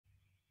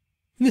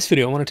In this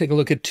video, I want to take a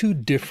look at two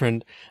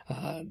different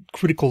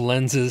critical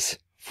lenses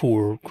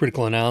for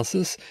critical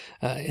analysis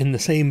in the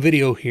same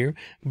video here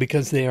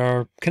because they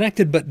are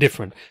connected but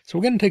different. So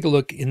we're going to take a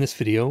look in this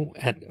video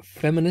at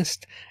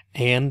feminist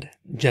and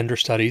gender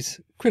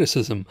studies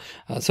criticism.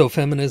 So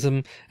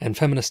feminism and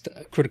feminist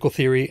critical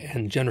theory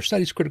and gender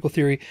studies critical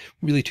theory,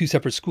 really two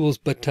separate schools,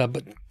 but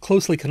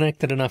closely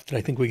connected enough that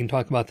I think we can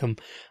talk about them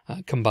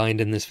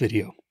combined in this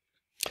video.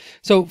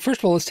 So first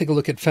of all, let's take a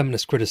look at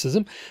feminist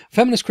criticism.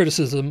 Feminist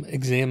criticism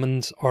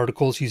examines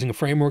articles using a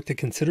framework that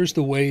considers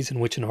the ways in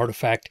which an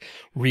artifact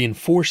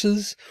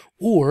reinforces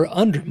or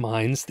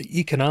undermines the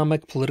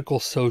economic, political,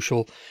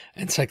 social,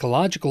 and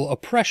psychological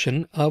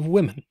oppression of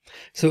women.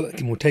 So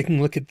again, we're taking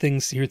a look at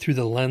things here through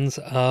the lens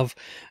of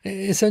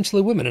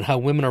essentially women and how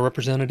women are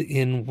represented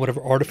in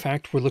whatever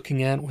artifact we're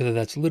looking at, whether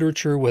that's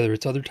literature, whether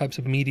it's other types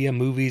of media,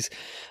 movies,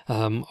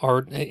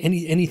 art,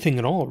 anything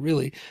at all,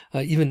 really,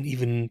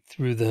 even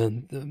through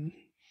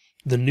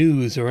the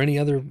news or any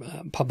other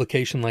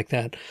publication like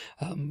that.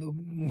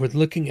 We're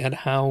looking at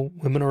how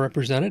women are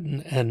represented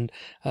and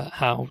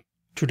how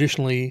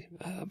traditionally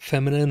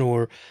feminine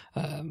or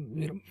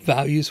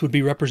values would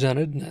be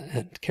represented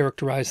and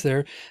characterized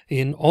there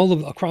in all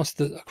of across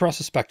the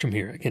spectrum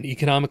here. Again,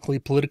 economically,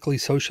 politically,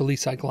 socially,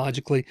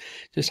 psychologically,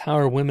 just how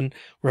are women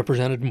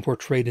represented and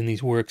portrayed in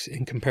these works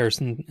in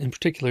comparison, in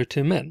particular,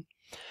 to men.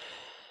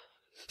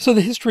 So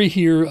the history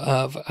here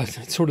of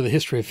sort of the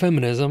history of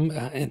feminism,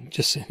 and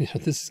just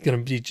this is going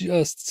to be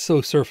just so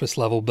surface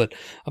level, but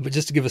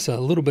just to give us a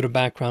little bit of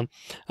background,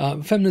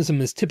 feminism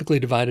is typically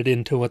divided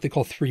into what they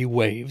call three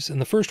waves, and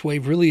the first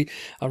wave really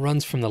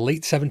runs from the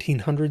late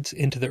 1700s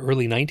into the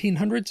early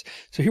 1900s.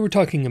 So here we're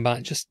talking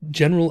about just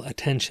general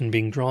attention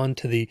being drawn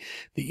to the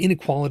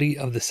inequality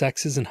of the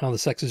sexes and how the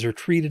sexes are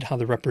treated, how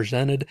they're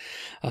represented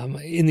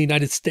in the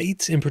United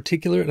States in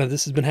particular. Now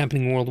this has been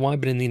happening worldwide,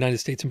 but in the United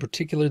States in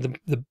particular,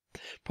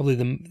 probably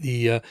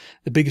the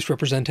biggest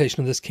representation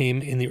of this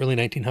came in the early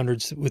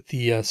 1900s with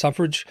the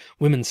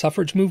women's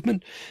suffrage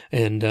movement,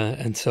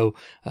 and so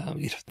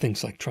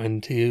things like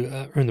trying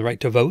to earn the right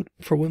to vote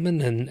for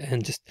women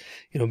and just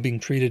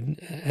being treated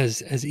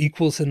as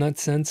equals in that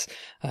sense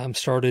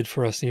started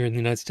for us here in the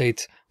United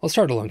States. Well, it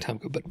started a long time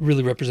ago, but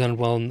really represented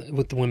well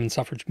with the women's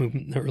suffrage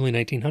movement in the early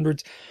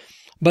 1900s.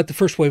 But the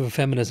first wave of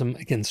feminism,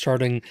 again,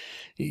 starting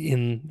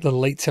in the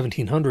late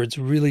 1700s,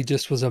 really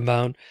just was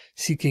about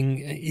seeking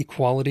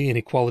equality and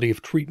equality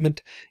of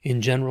treatment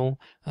in general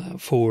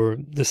for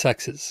the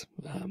sexes.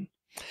 And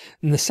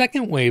the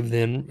second wave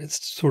then it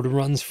sort of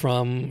runs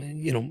from,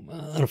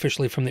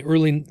 unofficially from the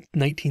early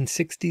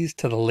 1960s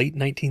to the late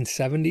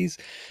 1970s.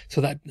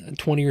 So that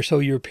 20 or so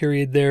year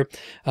period there,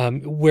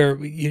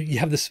 where you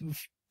have this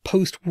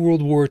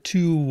post-World War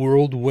II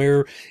world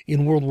where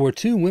in World War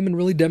II, women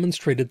really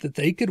demonstrated that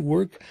they could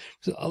work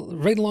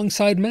right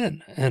alongside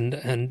men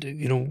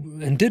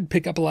and did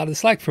pick up a lot of the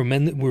slack from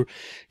men that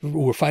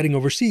were fighting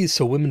overseas.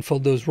 So women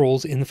filled those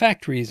roles in the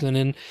factories and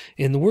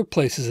in the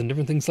workplaces and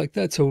different things like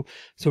that. So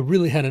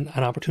really had an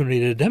opportunity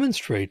to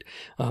demonstrate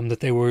that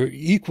they were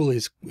equally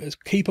as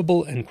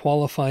capable and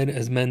qualified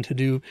as men to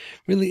do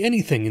really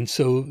anything. And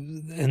so,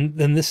 and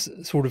then this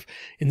sort of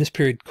in this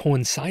period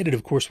coincided,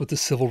 of course, with the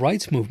civil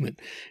rights movement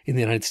in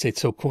the United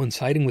States. So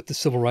coinciding with the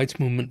civil rights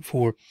movement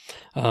for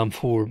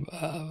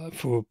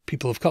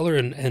people of color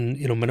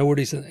and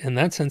minorities in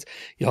that sense,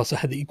 you also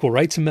had the Equal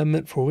Rights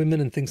Amendment for women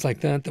and things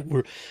like that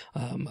were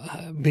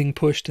being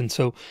pushed. And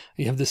so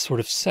you have this sort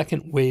of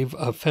second wave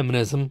of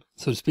feminism,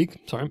 so to speak.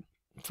 Sorry,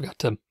 I forgot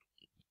to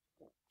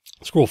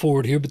scroll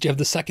forward here, but you have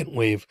the second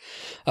wave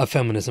of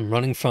feminism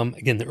running from,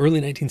 again, the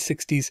early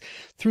 1960s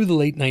through the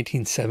late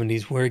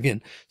 1970s, where,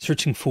 again,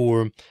 searching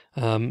for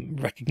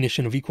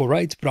recognition of equal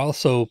rights, but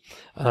also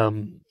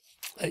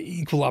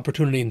equal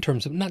opportunity in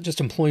terms of not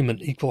just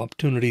employment, equal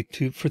opportunity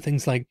for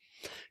things like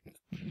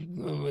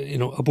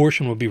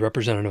abortion would be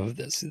representative of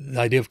this. The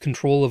idea of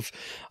control of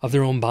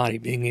their own body,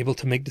 being able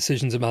to make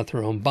decisions about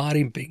their own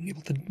body, being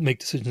able to make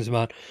decisions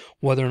about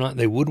whether or not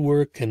they would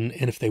work, and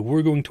if they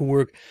were going to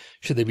work,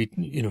 should they be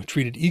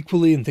treated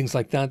equally and things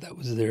like that. That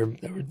was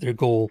their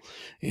goal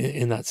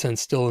in that sense.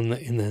 Still in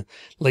the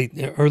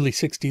early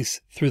 60s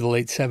through the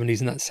late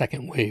 70s in that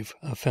second wave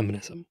of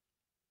feminism.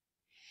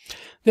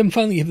 Then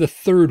finally, you have the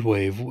third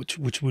wave,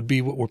 which would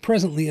be what we're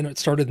presently in. It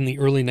started in the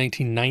early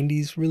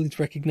 1990s, really it's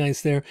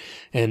recognized there,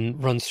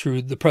 and runs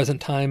through the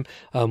present time,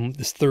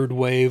 this third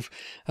wave.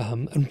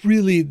 And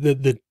really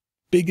the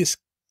biggest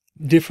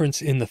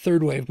difference in the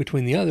third wave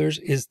between the others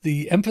is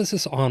the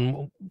emphasis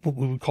on what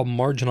we would call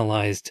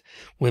marginalized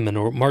women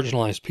or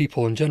marginalized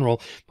people in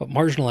general, but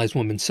marginalized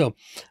women. So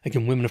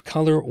again, women of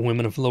color or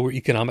women of lower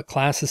economic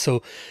classes.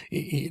 So,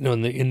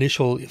 in the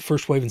initial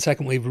first wave and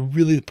second wave,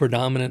 really the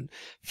predominant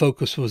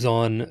focus was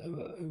on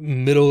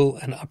middle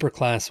and upper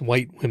class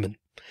white women.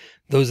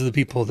 Those are the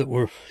people that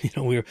were,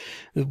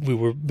 we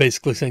were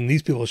basically saying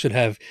these people should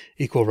have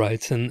equal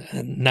rights. And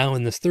now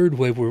in this third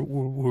wave,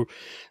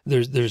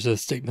 there's a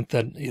statement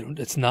that,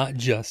 it's not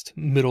just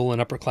middle and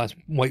upper class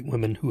white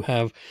women who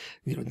have,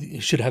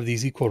 should have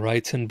these equal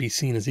rights and be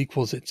seen as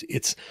equals.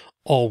 It's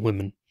all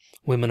women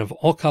Women of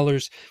all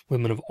colors,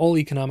 women of all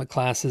economic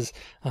classes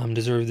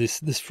deserve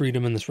this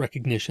freedom and this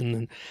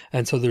recognition.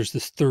 And so there's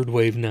this third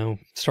wave now,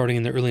 starting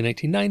in the early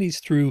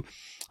 1990s through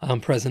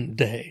present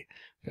day.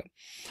 Okay.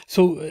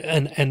 So,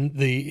 and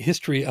the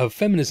history of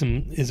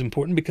feminism is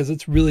important because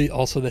it's really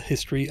also the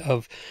history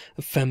of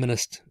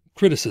feminist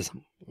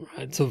criticism,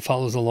 right? So it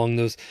follows along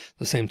the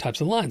same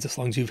types of lines. As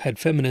long as you've had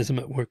feminism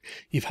at work,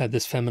 you've had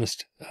this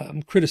feminist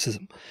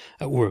criticism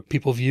at work.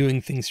 People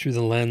viewing things through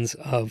the lens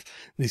of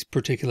these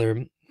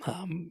particular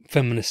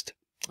feminist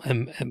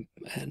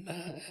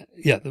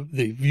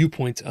the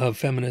viewpoints of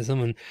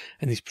feminism and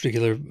these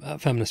particular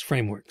feminist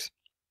frameworks.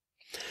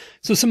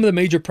 So some of the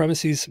major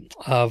premises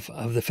of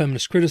the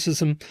feminist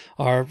criticism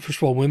are, first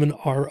of all, women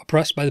are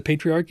oppressed by the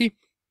patriarchy.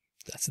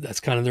 That's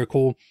kind of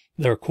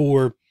their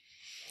core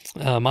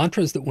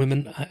mantras, that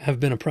women have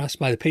been oppressed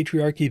by the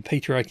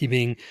patriarchy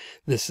being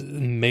this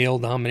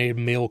male-dominated,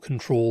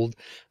 male-controlled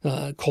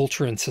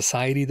culture and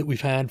society that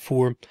we've had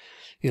for,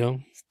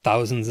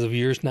 thousands of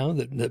years now,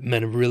 that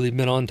men have really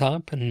been on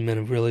top, and men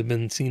have really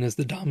been seen as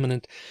the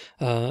dominant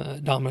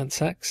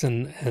sex,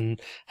 and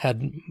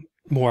had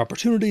more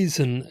opportunities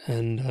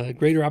and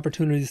greater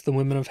opportunities than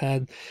women have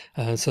had,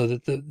 so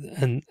that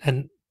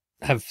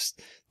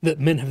that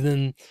men have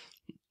then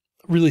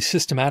really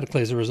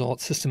systematically, as a result,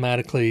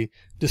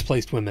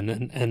 displaced women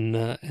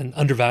and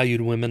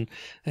undervalued women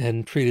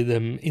and treated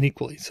them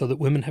unequally, so that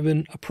women have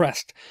been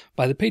oppressed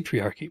by the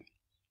patriarchy.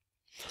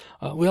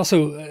 We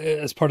also,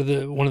 as part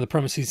of one of the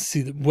premises,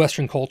 see that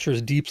Western culture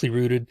is deeply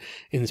rooted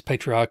in this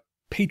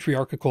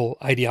patriarchal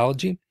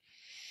ideology.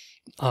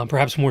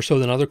 Perhaps more so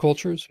than other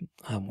cultures,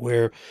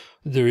 where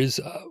there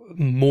is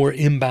more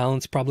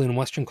imbalance probably in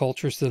Western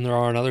cultures than there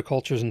are in other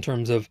cultures, in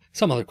terms of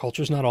some other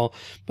cultures, not all,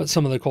 but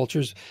some other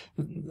cultures,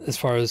 as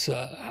far as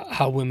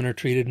how women are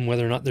treated and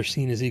whether or not they're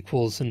seen as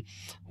equals and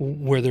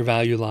where their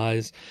value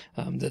lies.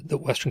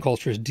 That Western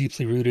culture is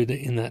deeply rooted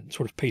in that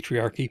sort of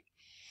patriarchy.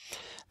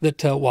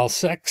 That while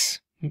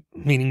sex,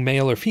 meaning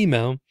male or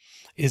female,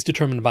 is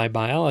determined by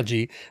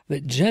biology,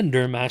 that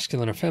gender,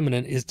 masculine or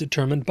feminine, is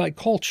determined by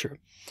culture,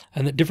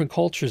 and that different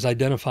cultures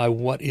identify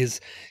what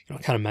is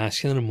kind of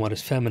masculine and what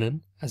is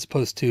feminine, as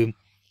opposed to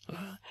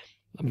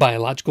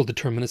biological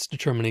determinants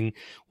determining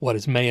what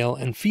is male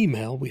and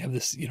female. We have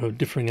this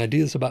differing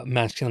ideas about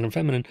masculine and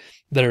feminine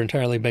that are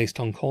entirely based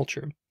on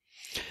culture.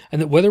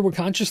 And that whether we're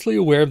consciously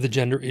aware of the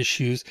gender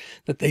issues,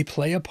 that they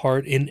play a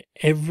part in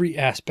every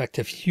aspect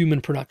of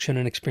human production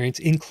and experience,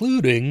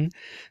 including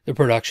the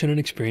production and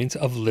experience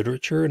of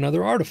literature and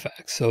other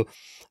artifacts. So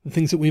the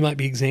things that we might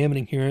be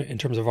examining here in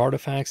terms of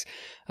artifacts,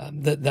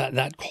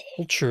 that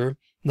culture,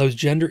 those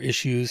gender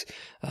issues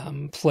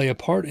play a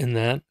part in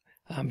that,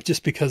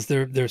 just because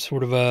they're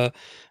sort of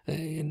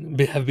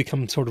have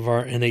become sort of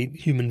our innate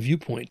human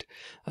viewpoint,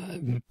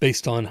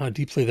 based on how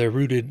deeply they're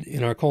rooted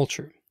in our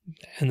culture.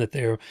 And that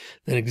they're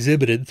then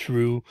exhibited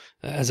through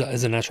as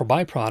a natural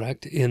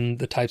byproduct in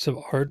the types of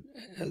art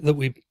that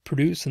we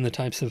produce and the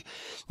types of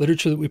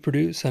literature that we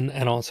produce,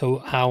 and also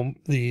how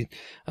the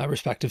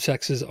respective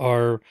sexes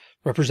are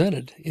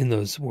represented in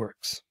those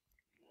works.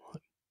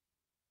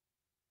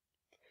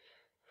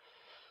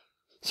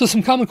 So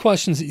some common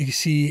questions that you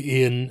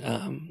see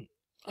in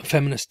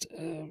feminist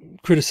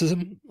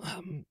criticism.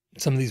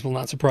 Some of these will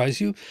not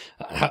surprise you.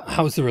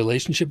 How is the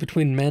relationship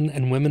between men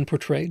and women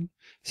portrayed?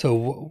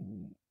 So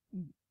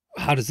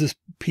how does this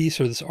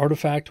piece or this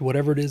artifact,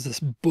 whatever it is, this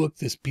book,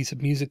 this piece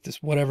of music,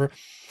 this whatever,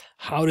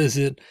 how does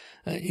it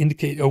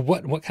indicate, or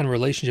what kind of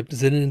relationship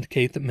does it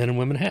indicate that men and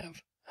women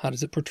have? How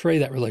does it portray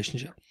that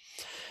relationship?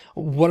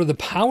 What are the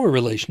power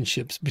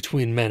relationships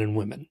between men and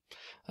women?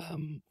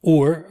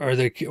 Or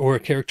are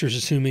characters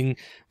assuming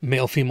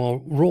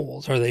male-female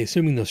roles? Are they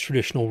assuming those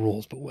traditional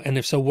roles? And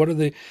if so, what are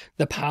the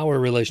power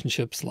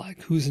relationships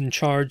like? Who's in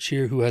charge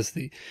here? Who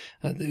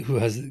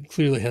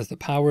clearly has the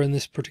power in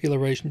this particular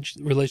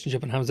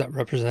relationship, and how is that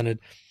represented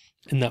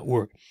in that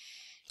work?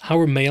 How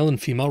are male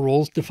and female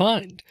roles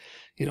defined?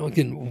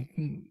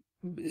 Again,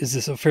 is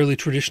this a fairly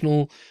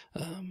traditional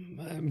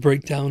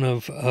breakdown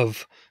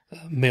of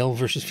male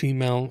versus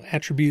female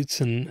attributes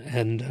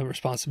and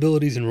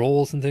responsibilities and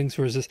roles and things,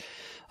 or is this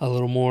a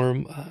little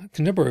more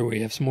contemporary, where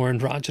you have some more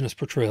androgynous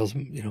portrayals,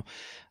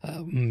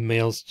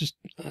 males just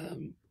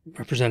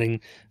representing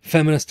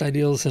feminist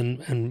ideals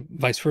and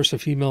vice versa,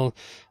 female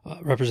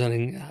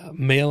representing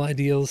male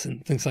ideals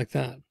and things like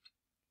that?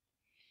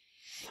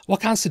 What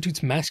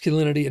constitutes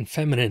masculinity and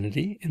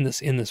femininity in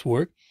this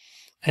work,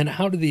 and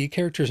how do the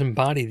characters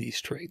embody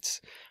these traits?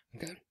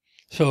 Okay,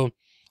 so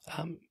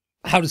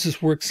how does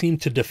this work seem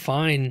to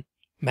define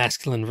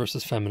masculine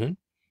versus feminine?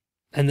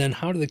 And then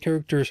how do the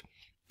characters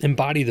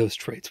embody those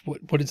traits?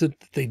 What is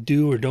it that they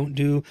do or don't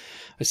do,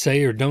 or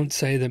say or don't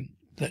say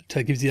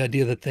that gives the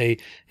idea that they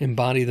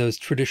embody those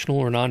traditional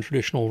or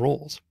non-traditional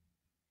roles?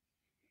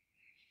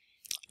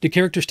 Do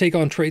characters take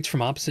on traits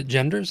from opposite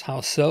genders?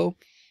 How so?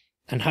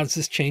 And how does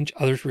this change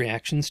others'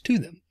 reactions to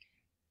them?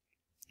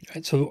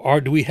 Right, so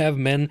do we have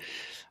men,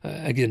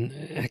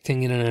 again,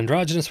 acting in an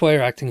androgynous way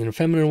or acting in a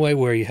feminine way,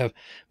 where you have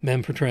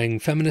men portraying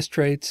feminist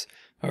traits,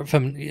 or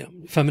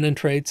feminine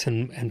traits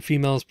and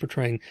females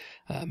portraying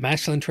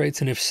masculine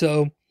traits? And if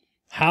so,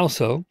 how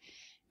so?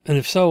 And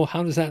if so,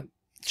 how does that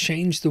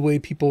change the way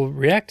people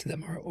react to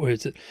them? Or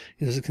is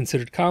it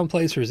considered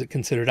commonplace, or is it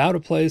considered out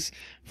of place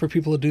for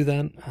people to do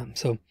that?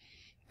 So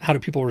how do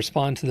people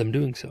respond to them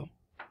doing so?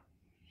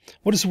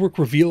 What does the work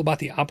reveal about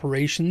the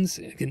operations,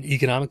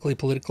 economically,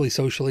 politically,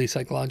 socially,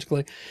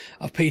 psychologically,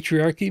 of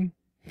patriarchy?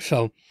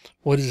 So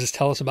what does this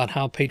tell us about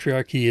how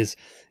patriarchy is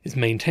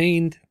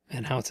maintained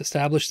and how it's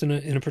established in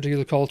a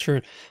particular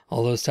culture?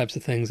 All those types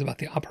of things, about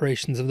the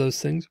operations of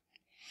those things.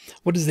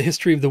 What does the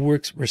history of the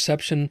work's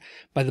reception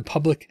by the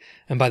public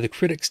and by the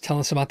critics tell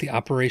us about the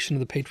operation of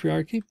the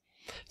patriarchy?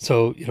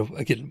 So,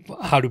 again,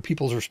 how do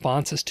people's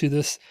responses to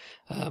this,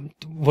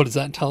 what does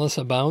that tell us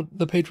about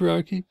the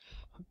patriarchy?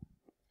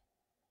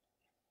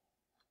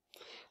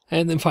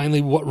 And then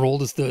finally, what role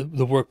does the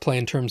work play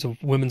in terms of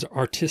women's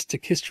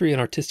artistic history and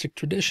artistic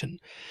tradition?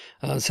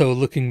 So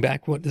looking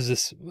back, what does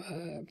this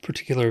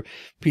particular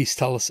piece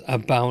tell us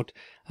about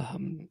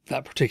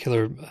that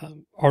particular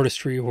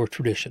artistry or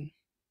tradition?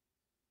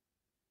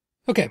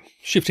 Okay,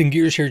 shifting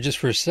gears here just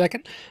for a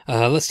second,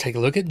 let's take a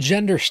look at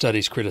gender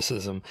studies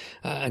criticism.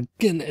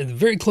 Again,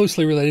 very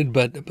closely related,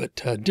 but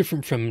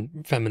different from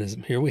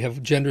feminism. Here we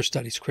have gender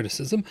studies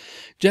criticism.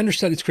 Gender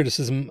studies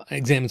criticism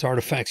examines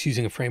artifacts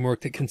using a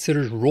framework that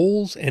considers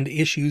roles and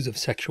issues of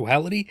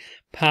sexuality,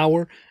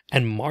 power,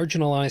 and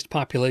marginalized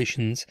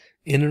populations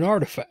in an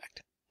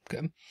artifact.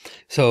 Okay,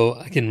 so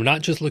again, we're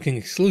not just looking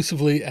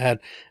exclusively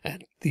at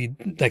the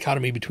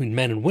dichotomy between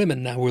men and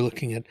women. Now we're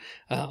looking at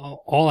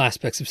all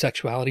aspects of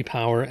sexuality,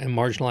 power, and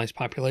marginalized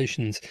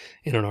populations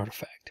in an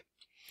artifact.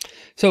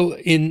 So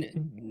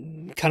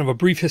in kind of a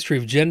brief history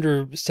of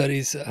gender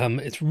studies,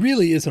 it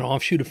really is an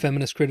offshoot of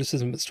feminist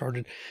criticism. It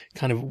started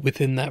kind of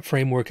within that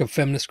framework of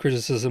feminist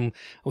criticism.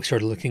 We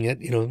started looking at,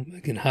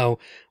 again, how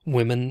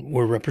women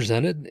were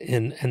represented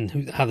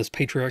and how this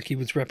patriarchy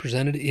was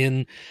represented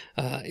in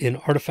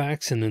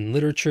artifacts and in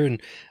literature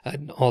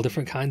and all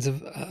different kinds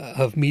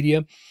of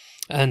media.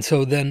 And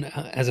so then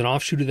as an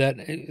offshoot of that,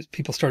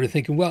 people started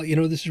thinking, well,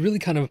 this is really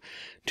kind of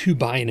too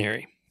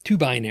binary.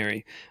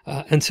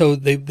 And so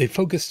they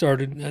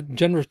started,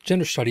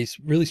 gender studies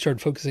really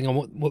started focusing on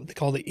what they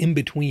call the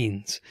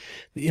in-betweens.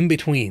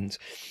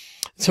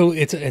 So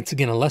it's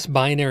again, a less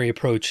binary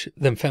approach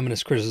than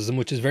feminist criticism,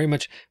 which is very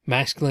much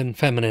masculine,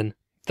 feminine.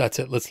 That's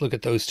it. Let's look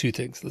at those two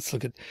things. Let's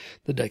look at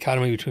the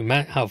dichotomy between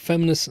how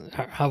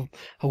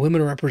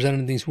women are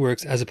represented in these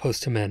works as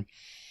opposed to men.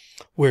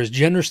 Whereas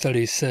gender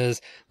studies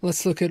says,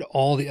 let's look at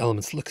all the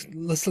elements.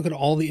 Let's look at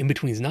all the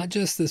in-betweens, not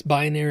just this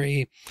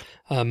binary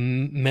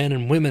men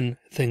and women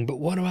thing, but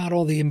what about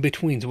all the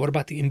in-betweens? What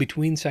about the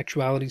in-between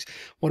sexualities?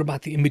 What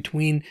about the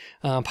in-between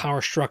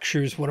power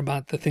structures? What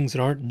about the things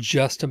that aren't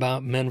just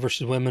about men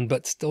versus women,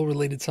 but still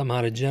related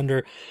somehow to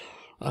gender?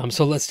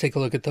 So let's take a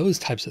look at those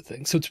types of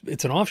things. So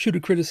it's an offshoot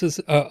of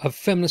criticism, of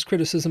feminist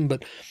criticism,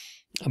 but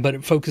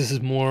it focuses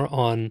more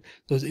on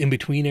those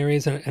in-between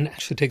areas and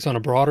actually takes on a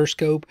broader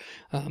scope,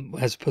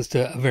 as opposed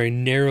to a very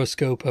narrow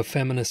scope of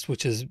feminist,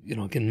 which is,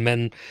 again,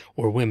 men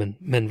or women,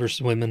 men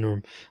versus women,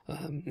 or,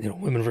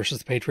 women versus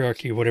the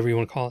patriarchy, or whatever you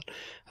want to call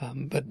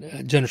it.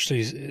 But gender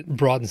studies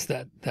broadens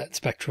that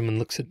spectrum and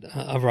looks at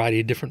a variety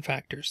of different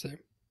factors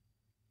there.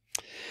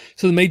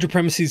 So the major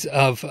premises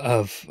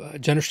of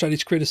gender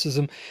studies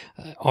criticism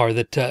are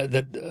that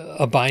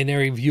a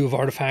binary view of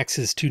artifacts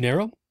is too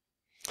narrow.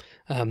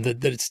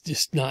 That it's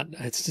just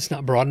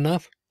not broad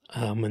enough,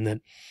 and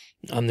that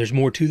there's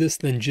more to this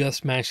than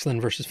just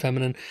masculine versus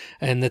feminine,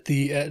 and that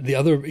the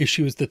other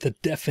issue is that the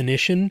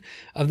definition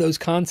of those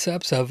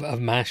concepts of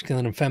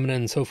masculine and feminine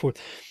and so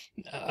forth,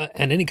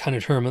 and any kind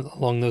of term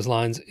along those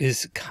lines,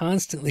 is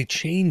constantly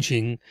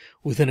changing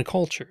within a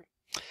culture,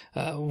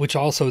 which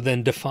also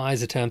then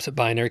defies attempts at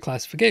binary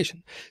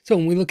classification. So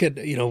when we look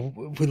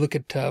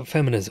at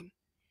feminism.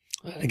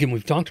 Again,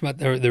 we've talked about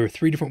there are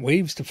three different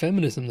waves to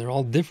feminism. They're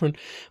all different,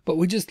 but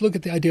we just look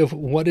at the idea of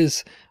what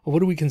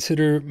do we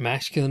consider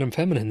masculine and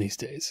feminine these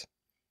days,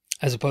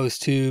 as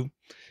opposed to,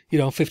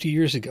 50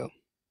 years ago.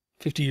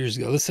 Let's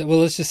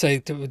just say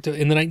in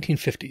the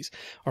 1950s,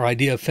 our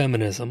idea of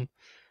feminism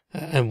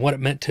and what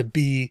it meant to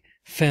be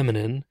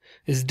feminine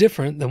is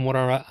different than what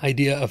our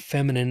idea of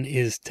feminine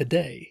is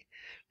today.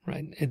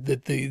 Right.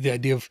 The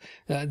idea of,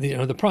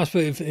 the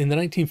prospect in the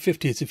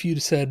 1950s, if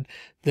you'd said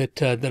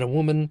that a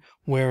woman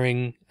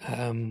wearing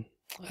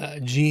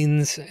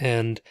jeans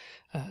and,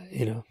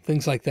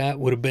 things like that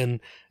would have been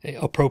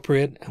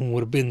appropriate and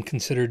would have been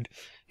considered,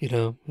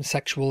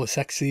 sexual,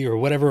 sexy or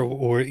whatever,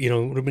 or,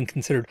 would have been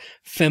considered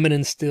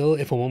feminine still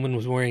if a woman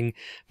was wearing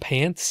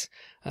pants.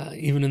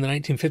 Even in the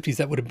 1950s,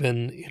 that would have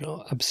been,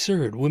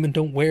 absurd. Women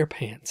don't wear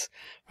pants,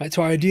 right?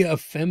 So our idea of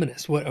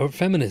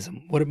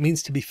feminism, what it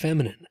means to be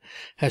feminine,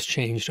 has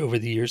changed over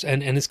the years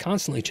and is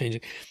constantly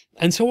changing.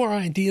 And so are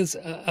ideas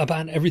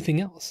about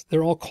everything else.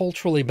 They're all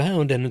culturally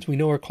bound. And as we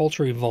know, our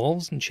culture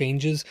evolves and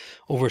changes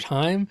over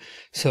time.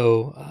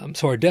 So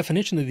our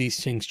definition of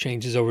these things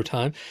changes over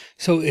time.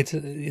 So it's,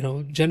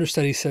 gender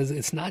studies says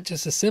it's not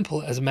just as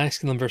simple as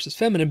masculine versus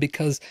feminine,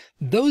 because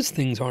those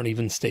things aren't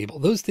even stable.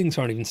 Those things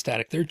aren't even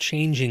static. They're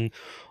changing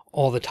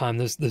all the time.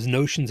 Those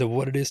notions of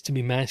what it is to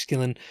be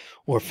masculine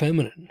or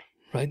feminine.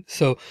 Right.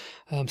 So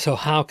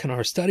how can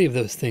our study of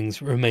those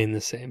things remain the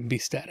same, be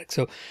static?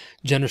 So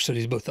gender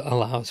studies both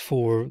allows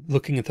for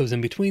looking at those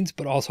in-betweens,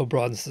 but also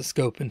broadens the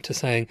scope into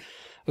saying,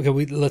 okay,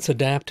 let's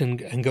adapt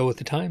and go with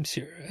the times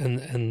here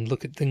and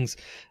look at things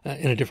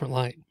in a different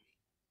light.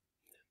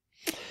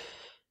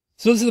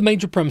 So those are the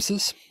major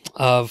premises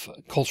of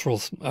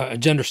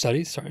gender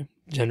studies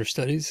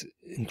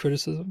in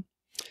criticism.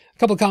 A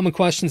couple of common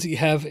questions that you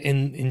have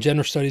in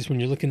gender studies when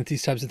you're looking at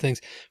these types of things.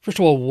 First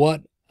of all,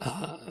 what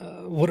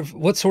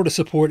sort of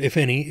support, if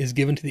any, is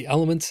given to the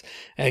elements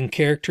and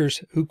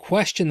characters who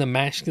question the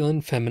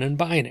masculine-feminine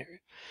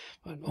binary?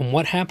 And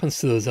what happens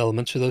to those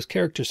elements or those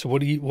characters? So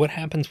what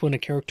happens when a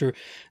character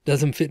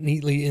doesn't fit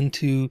neatly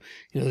into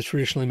the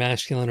traditionally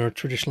masculine or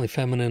traditionally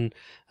feminine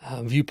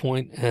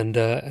viewpoint,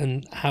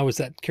 and how is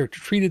that character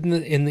treated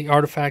in the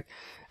artifact,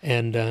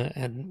 and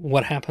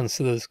what happens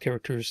to those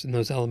characters and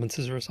those elements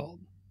as a result?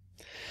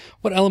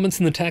 What elements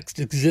in the text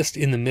exist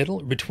in the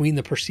middle between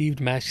the perceived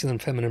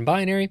masculine-feminine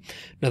binary?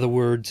 In other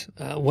words,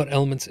 what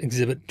elements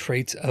exhibit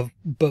traits of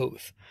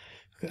both?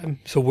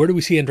 So where do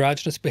we see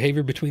androgynous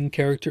behavior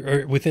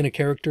within a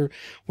character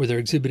where they're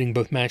exhibiting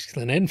both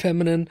masculine and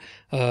feminine,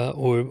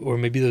 or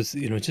maybe those,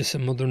 just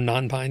some other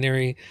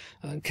non-binary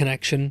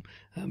connection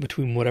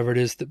between whatever it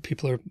is that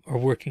people are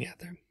working at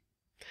there?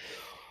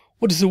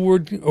 What does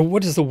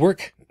the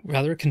work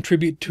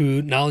contribute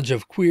to knowledge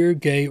of queer,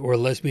 gay, or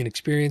lesbian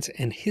experience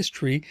and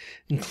history,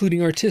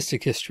 including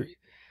artistic history?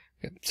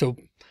 Okay, so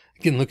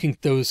again, looking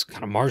at those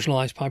kind of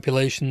marginalized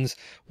populations,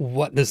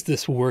 what does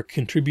this work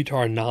contribute to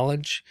our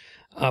knowledge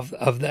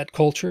of that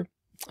culture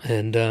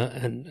and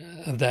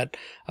of that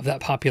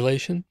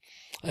population,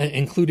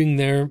 including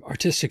their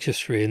artistic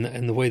history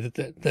and the way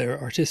that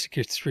their artistic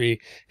history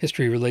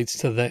relates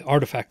to the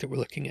artifact that we're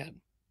looking at?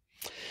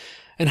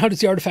 And how does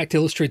the artifact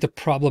illustrate the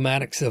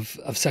problematics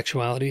of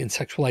sexuality and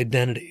sexual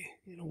identity?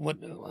 What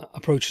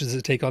approach does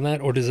it take on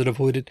that, or does it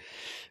avoid it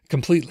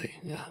completely?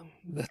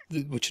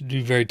 Which would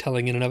be very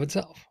telling in and of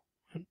itself.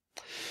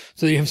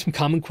 So you have some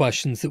common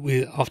questions that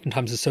we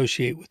oftentimes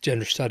associate with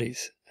gender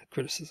studies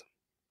criticism.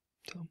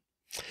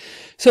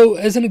 So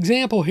as an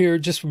example here,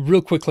 just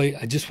real quickly,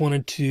 I just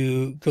wanted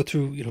to go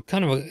through,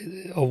 kind of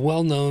a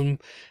well-known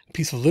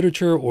piece of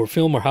literature or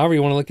film, or however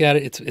you want to look at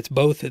it. It's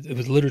both. It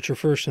was literature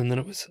first, and then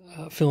it was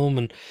film,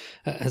 and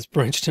has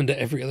branched into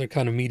every other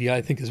kind of media,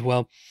 I think, as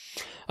well.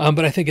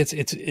 But I think it's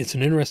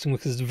an interesting one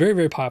because it's very,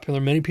 very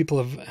popular. Many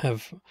people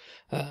have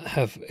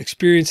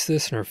experienced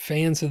this and are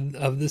fans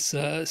of this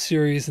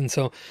series, and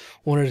so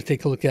wanted to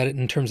take a look at it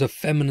in terms of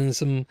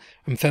feminism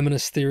and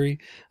feminist theory,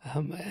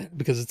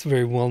 because it's a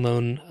very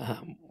well-known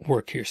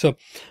work here. So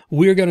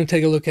we're going to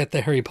take a look at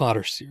the Harry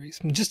Potter series,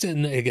 just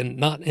again,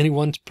 not any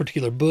one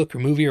particular book or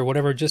movie or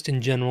whatever, just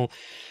in general.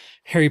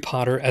 Harry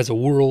Potter as a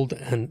world,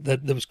 and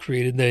that was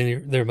created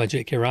there by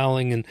J.K.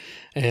 Rowling,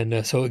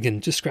 and so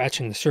again, just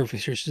scratching the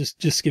surface here, just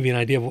to give you an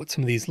idea of what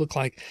some of these look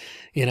like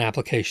in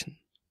application.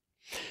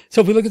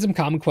 So if we look at some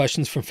common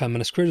questions from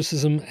feminist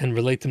criticism and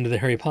relate them to the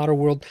Harry Potter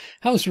world,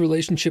 how is the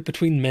relationship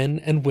between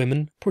men and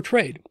women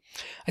portrayed?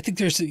 I think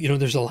there's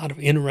a lot of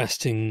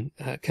interesting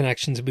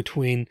connections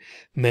between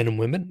men and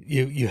women.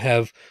 You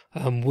have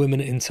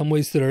women in some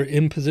ways that are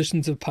in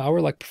positions of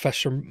power, like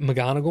Professor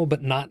McGonagall,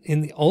 but not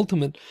in the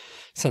ultimate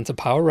sense of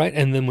power, right?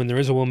 And then when there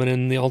is a woman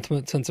in the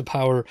ultimate sense of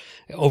power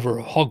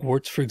over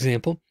Hogwarts, for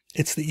example,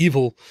 it's the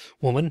evil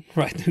woman,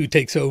 right, who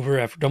takes over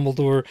after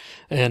Dumbledore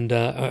and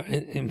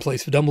in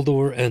place of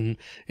Dumbledore, and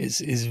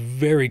is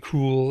very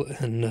cruel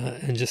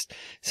and just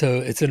so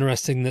it's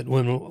interesting that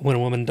when a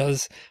woman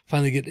does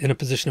finally get in a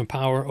position of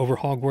power over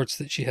Hogwarts,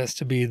 that she has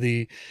to be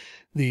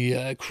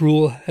the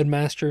cruel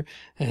headmaster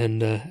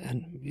and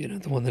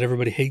the one that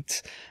everybody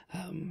hates.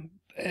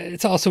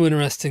 It's also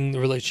interesting, the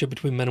relationship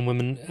between men and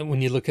women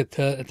when you look at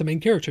the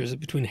main characters,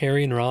 between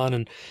Harry and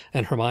Ron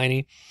and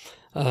Hermione.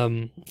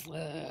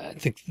 I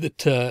think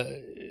that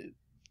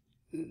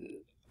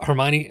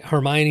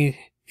Hermione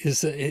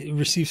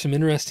receives some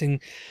interesting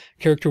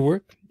character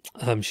work.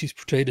 She's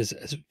portrayed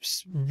as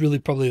really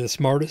probably the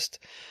smartest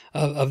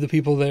of the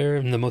people there,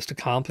 and the most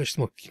accomplished,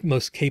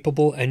 most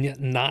capable, and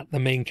yet not the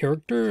main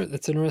character.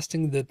 That's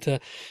interesting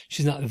that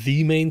she's not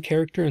the main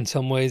character. In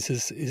some ways,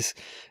 is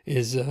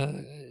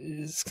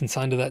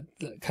consigned to that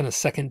kind of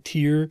second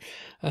tier,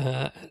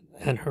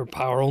 and her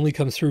power only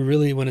comes through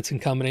really when it's in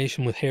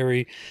combination with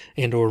Harry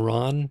and or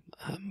Ron.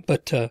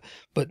 But there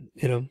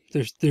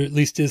at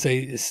least is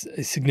a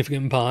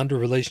significant bond or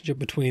relationship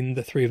between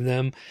the three of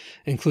them,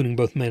 including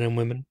both men and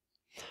women.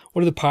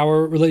 What are the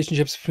power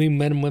relationships between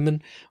men and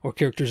women, or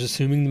characters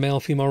assuming the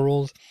male-female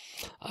roles?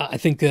 I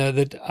think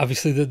that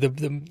obviously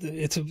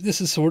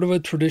this is sort of a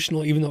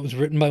traditional, even though it was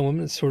written by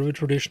women, it's sort of a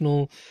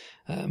traditional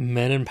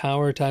men in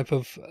power type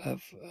of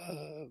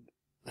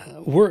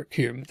work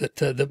here.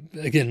 That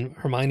again,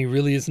 Hermione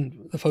really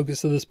isn't the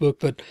focus of this book,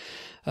 but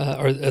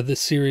or of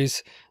this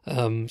series.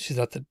 She's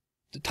not the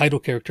title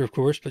character, of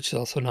course, but she's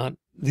also not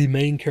the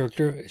main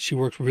character. She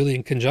works really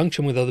in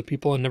conjunction with other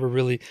people and never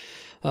really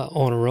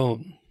on her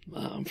own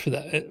for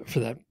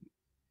that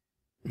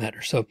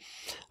matter. So,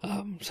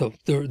 so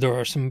there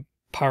are some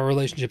power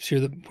relationships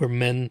here where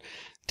men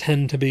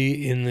tend to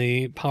be in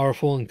the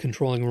powerful and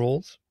controlling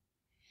roles.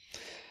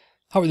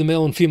 How are the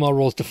male and female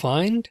roles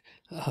defined?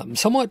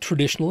 Somewhat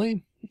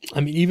traditionally.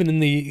 I mean, even in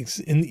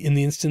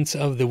the instance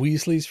of the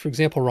Weasleys, for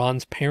example,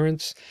 Ron's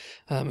parents,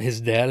 his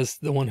dad is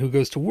the one who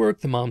goes to work.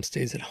 The mom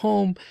stays at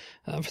home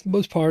for the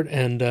most part,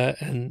 and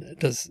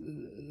does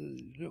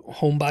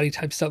homebody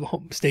type stuff,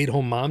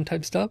 stay-at-home mom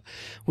type stuff,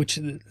 which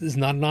is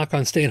not a knock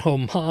on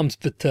stay-at-home moms,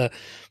 but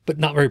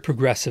not very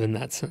progressive in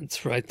that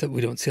sense, right? That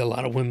we don't see a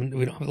lot of women.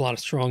 We don't have a lot of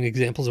strong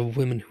examples of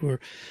women who are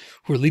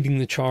leading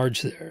the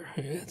charge there.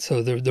 And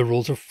so the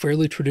roles are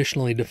fairly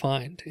traditionally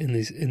defined in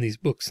these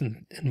books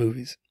and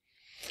movies.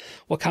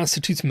 What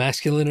constitutes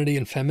masculinity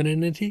and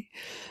femininity,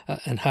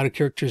 and how do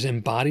characters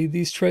embody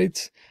these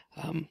traits?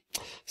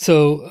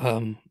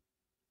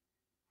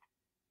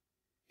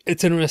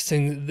 It's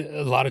interesting.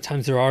 A lot of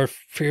times there are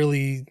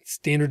fairly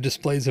standard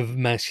displays of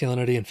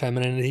masculinity and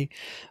femininity,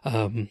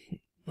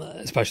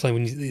 especially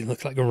when you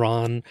look like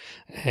Ron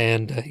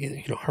and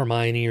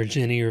Hermione or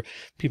Ginny or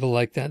people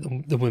like that.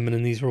 The women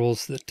in these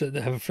roles that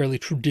have a fairly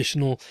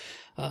traditional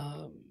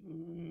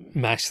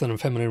masculine and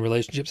feminine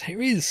relationships.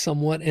 Harry is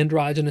somewhat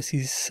androgynous.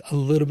 He's a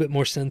little bit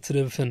more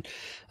sensitive and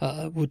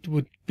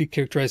would be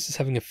characterized as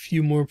having a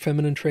few more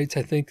feminine traits,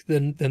 I think,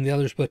 than the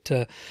others, but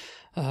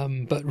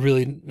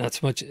really not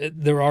so much.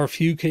 There are a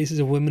few cases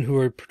of women who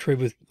are portrayed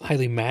with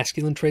highly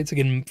masculine traits.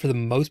 Again, for the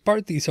most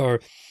part, these are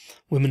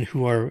women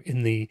who are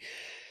in the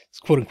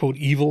quote unquote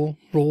evil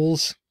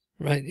roles,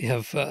 right? You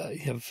have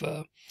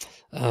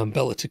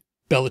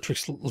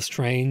Bellatrix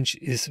Lestrange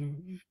is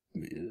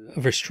a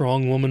very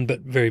strong woman,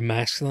 but very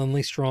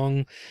masculinely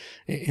strong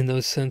in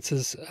those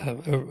senses,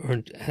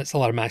 or has a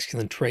lot of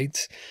masculine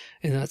traits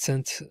in that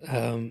sense.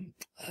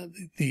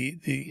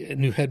 The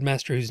new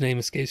headmaster, whose name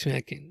escapes me, I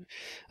can't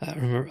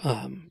remember,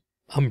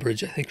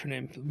 Umbridge, I think her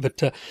name.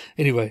 But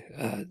anyway,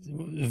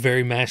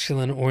 very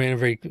masculine oriented,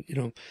 very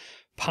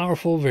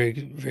powerful, very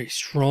very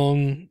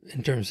strong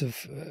in terms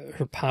of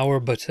her power,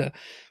 but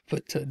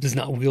does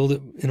not wield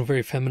it in a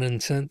very feminine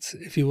sense,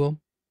 if you will.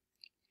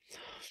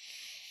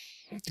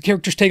 The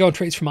characters take on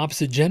traits from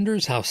opposite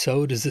genders. How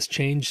so? Does this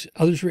change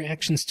others'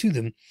 reactions to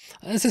them?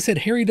 As I said,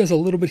 Harry does a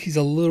little bit. He's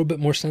a little bit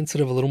more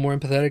sensitive, a little more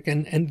empathetic,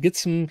 and gets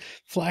some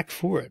flack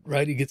for it,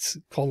 right? He gets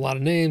called a lot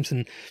of names,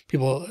 and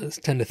people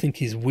tend to think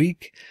he's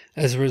weak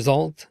as a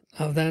result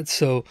of that.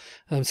 So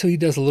he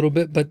does a little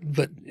bit, but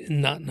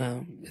not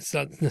it's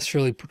not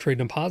necessarily portrayed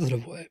in a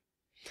positive way.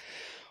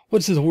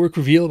 What does the work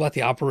reveal about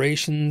the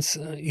operations,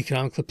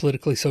 economically,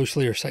 politically,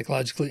 socially, or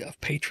psychologically, of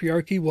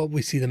patriarchy? Well,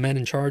 we see the men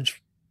in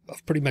charge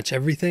of pretty much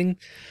everything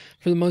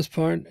for the most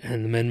part,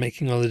 and the men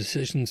making all the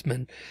decisions,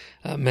 men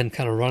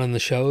kind of running the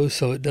show.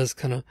 So it does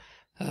kind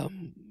of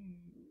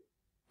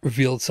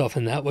reveal itself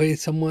in that way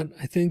somewhat,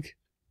 I think.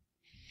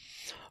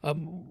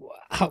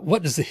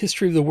 What does the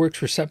history of the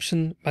work's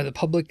reception by the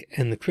public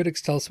and the critics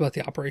tell us about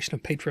the operation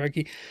of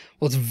patriarchy?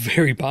 Well, it's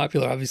very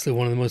popular, obviously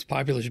one of the most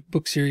popular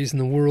book series in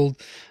the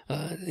world,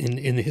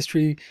 in the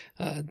history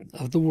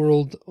of the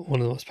world, one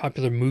of the most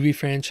popular movie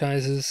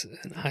franchises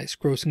and highest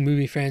grossing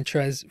movie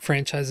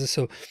franchises.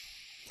 So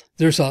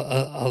there's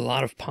a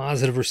lot of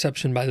positive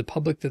reception by the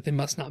public that they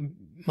must not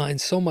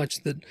mind so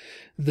much that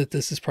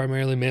this is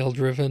primarily male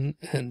driven,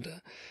 and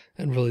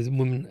really the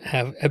women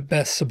have at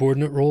best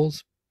subordinate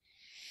roles.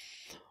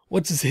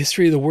 What does the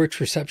history of the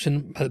work's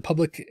reception by the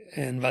public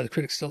and by the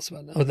critics tell us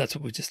about? Oh, that's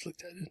what we just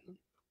looked at, isn't it?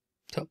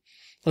 So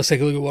let's take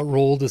a look at what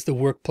role does the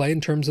work play in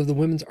terms of the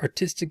women's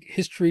artistic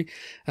history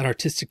and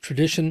artistic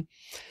tradition.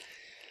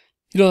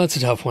 That's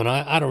a tough one.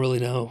 I don't really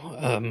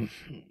know.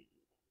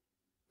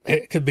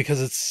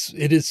 Because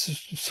it is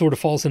sort of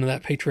falls into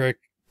that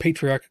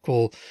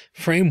patriarchal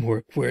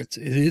framework where it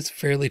is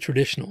fairly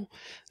traditional,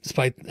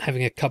 despite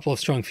having a couple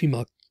of strong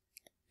female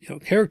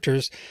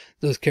characters.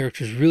 Those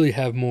characters really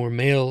have more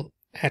male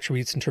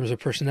attributes in terms of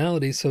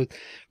personality, so it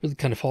really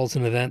kind of falls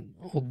into that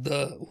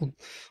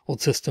old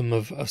system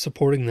of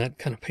supporting that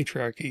kind of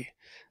patriarchy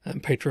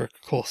and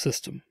patriarchal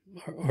system,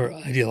 or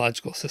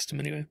ideological system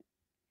anyway.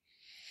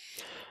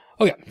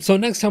 Okay, so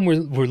next time we're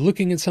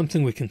looking at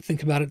something, we can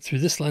think about it through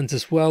this lens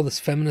as well, this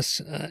feminist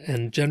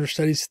and gender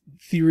studies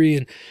theory,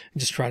 and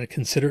just try to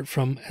consider it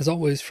from, as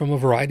always, from a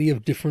variety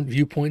of different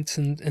viewpoints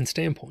and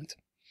standpoints.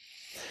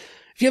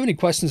 If you have any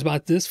questions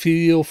about this,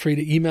 feel free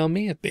to email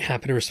me. I'd be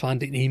happy to respond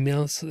to any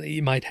emails that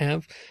you might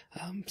have.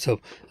 So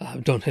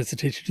don't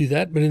hesitate to do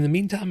that. But in the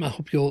meantime, I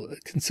hope you'll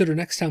consider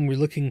next time we're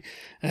looking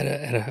at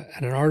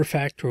an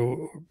artifact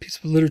or piece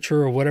of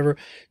literature or whatever,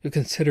 you'll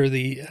consider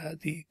the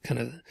kind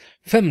of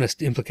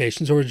feminist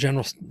implications or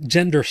general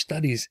gender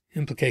studies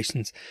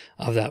implications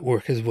of that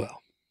work as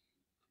well.